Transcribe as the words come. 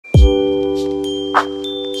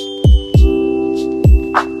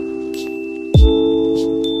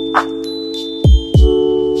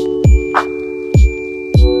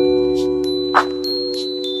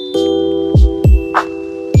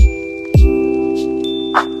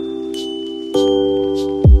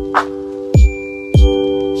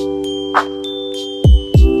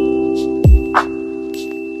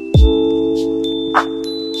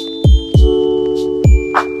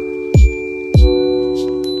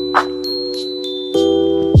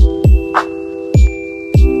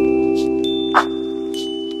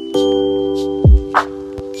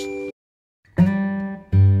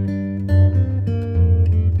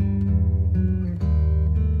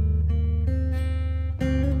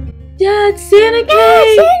Santa came! Yeah,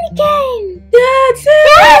 Santa came! Dad,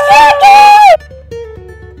 Santa! Yeah, Santa came!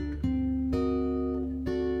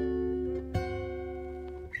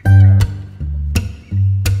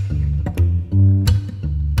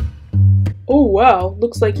 Oh wow,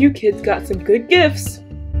 looks like you kids got some good gifts.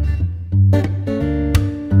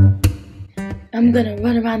 I'm gonna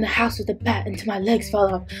run around the house with a bat until my legs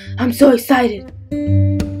fall off. I'm so excited.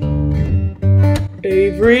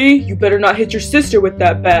 Avery, you better not hit your sister with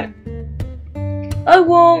that bat. I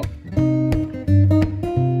won't.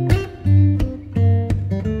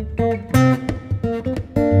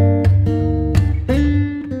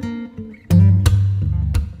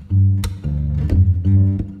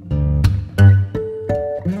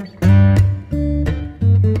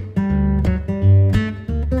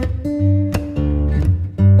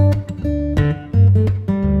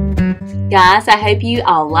 Guys, I hope you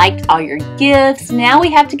all liked all your gifts. Now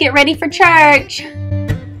we have to get ready for church.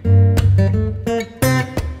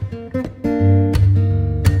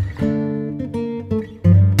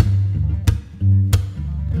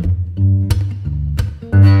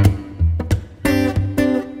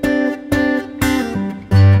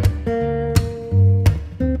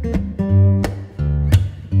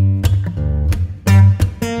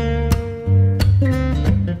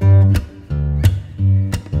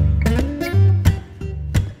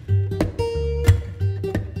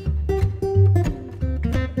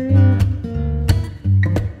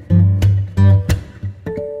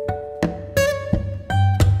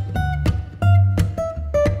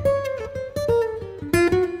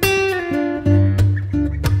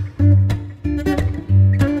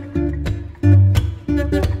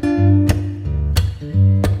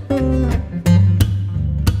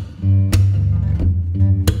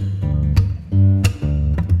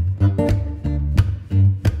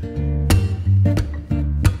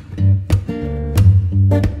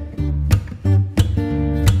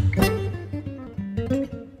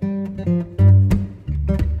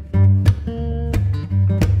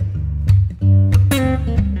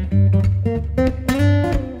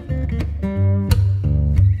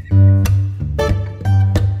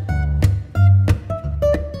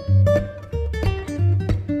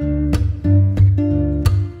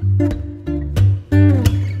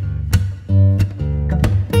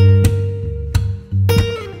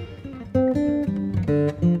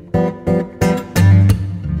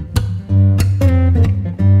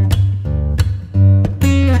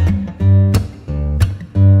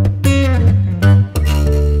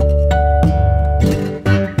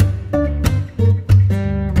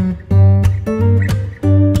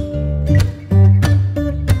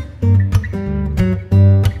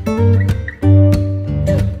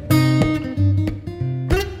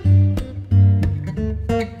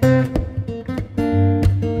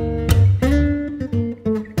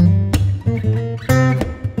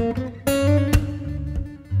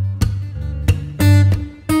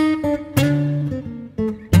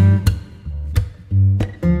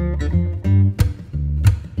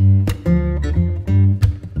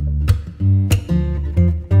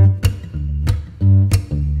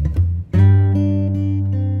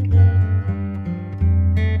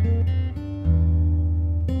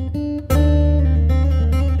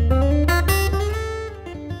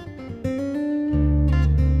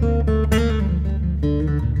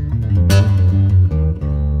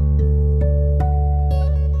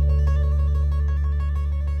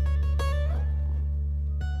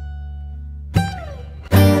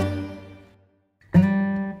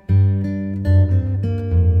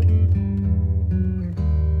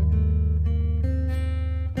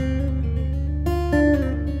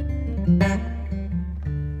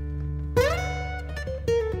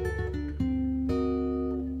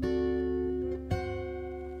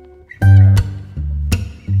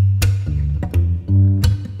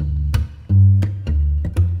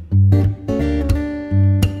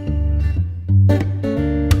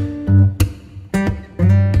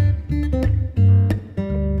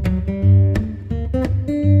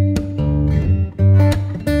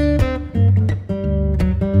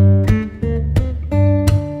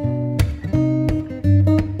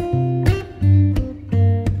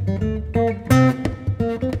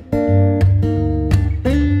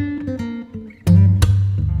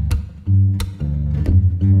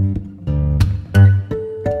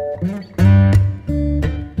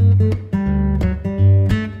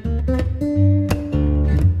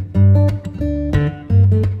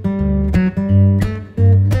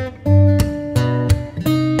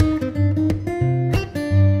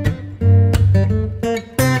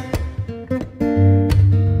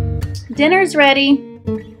 Dinner's ready.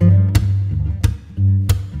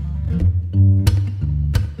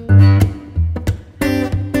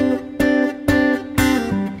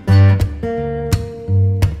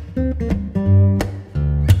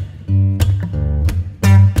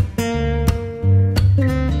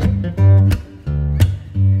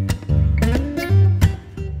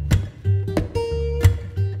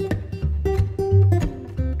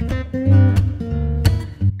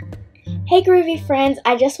 Hey Groovy friends,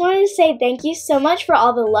 I just wanted to say thank you so much for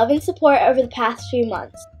all the love and support over the past few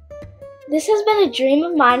months. This has been a dream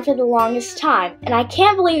of mine for the longest time, and I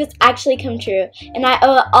can't believe it's actually come true, and I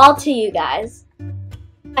owe it all to you guys.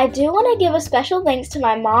 I do want to give a special thanks to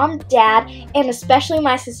my mom, dad, and especially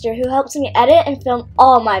my sister who helps me edit and film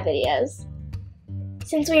all my videos.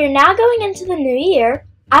 Since we are now going into the new year,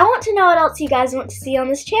 I want to know what else you guys want to see on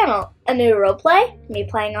this channel. A new roleplay, me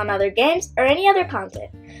playing on other games, or any other content.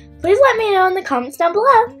 Please let me know in the comments down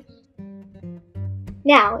below.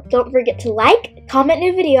 Now, don't forget to like, comment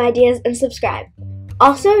new video ideas, and subscribe.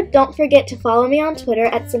 Also, don't forget to follow me on Twitter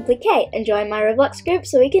at Simplxy and join my Roblox group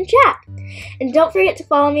so we can chat. And don't forget to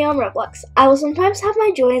follow me on Roblox. I will sometimes have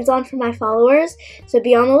my joins on for my followers, so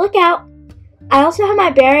be on the lookout. I also have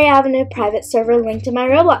my Berry Avenue private server linked to my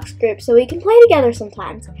Roblox group so we can play together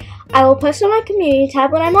sometimes. I will post on my community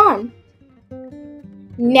tab when I'm on.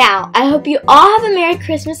 Now, I hope you all have a Merry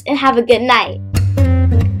Christmas and have a good night.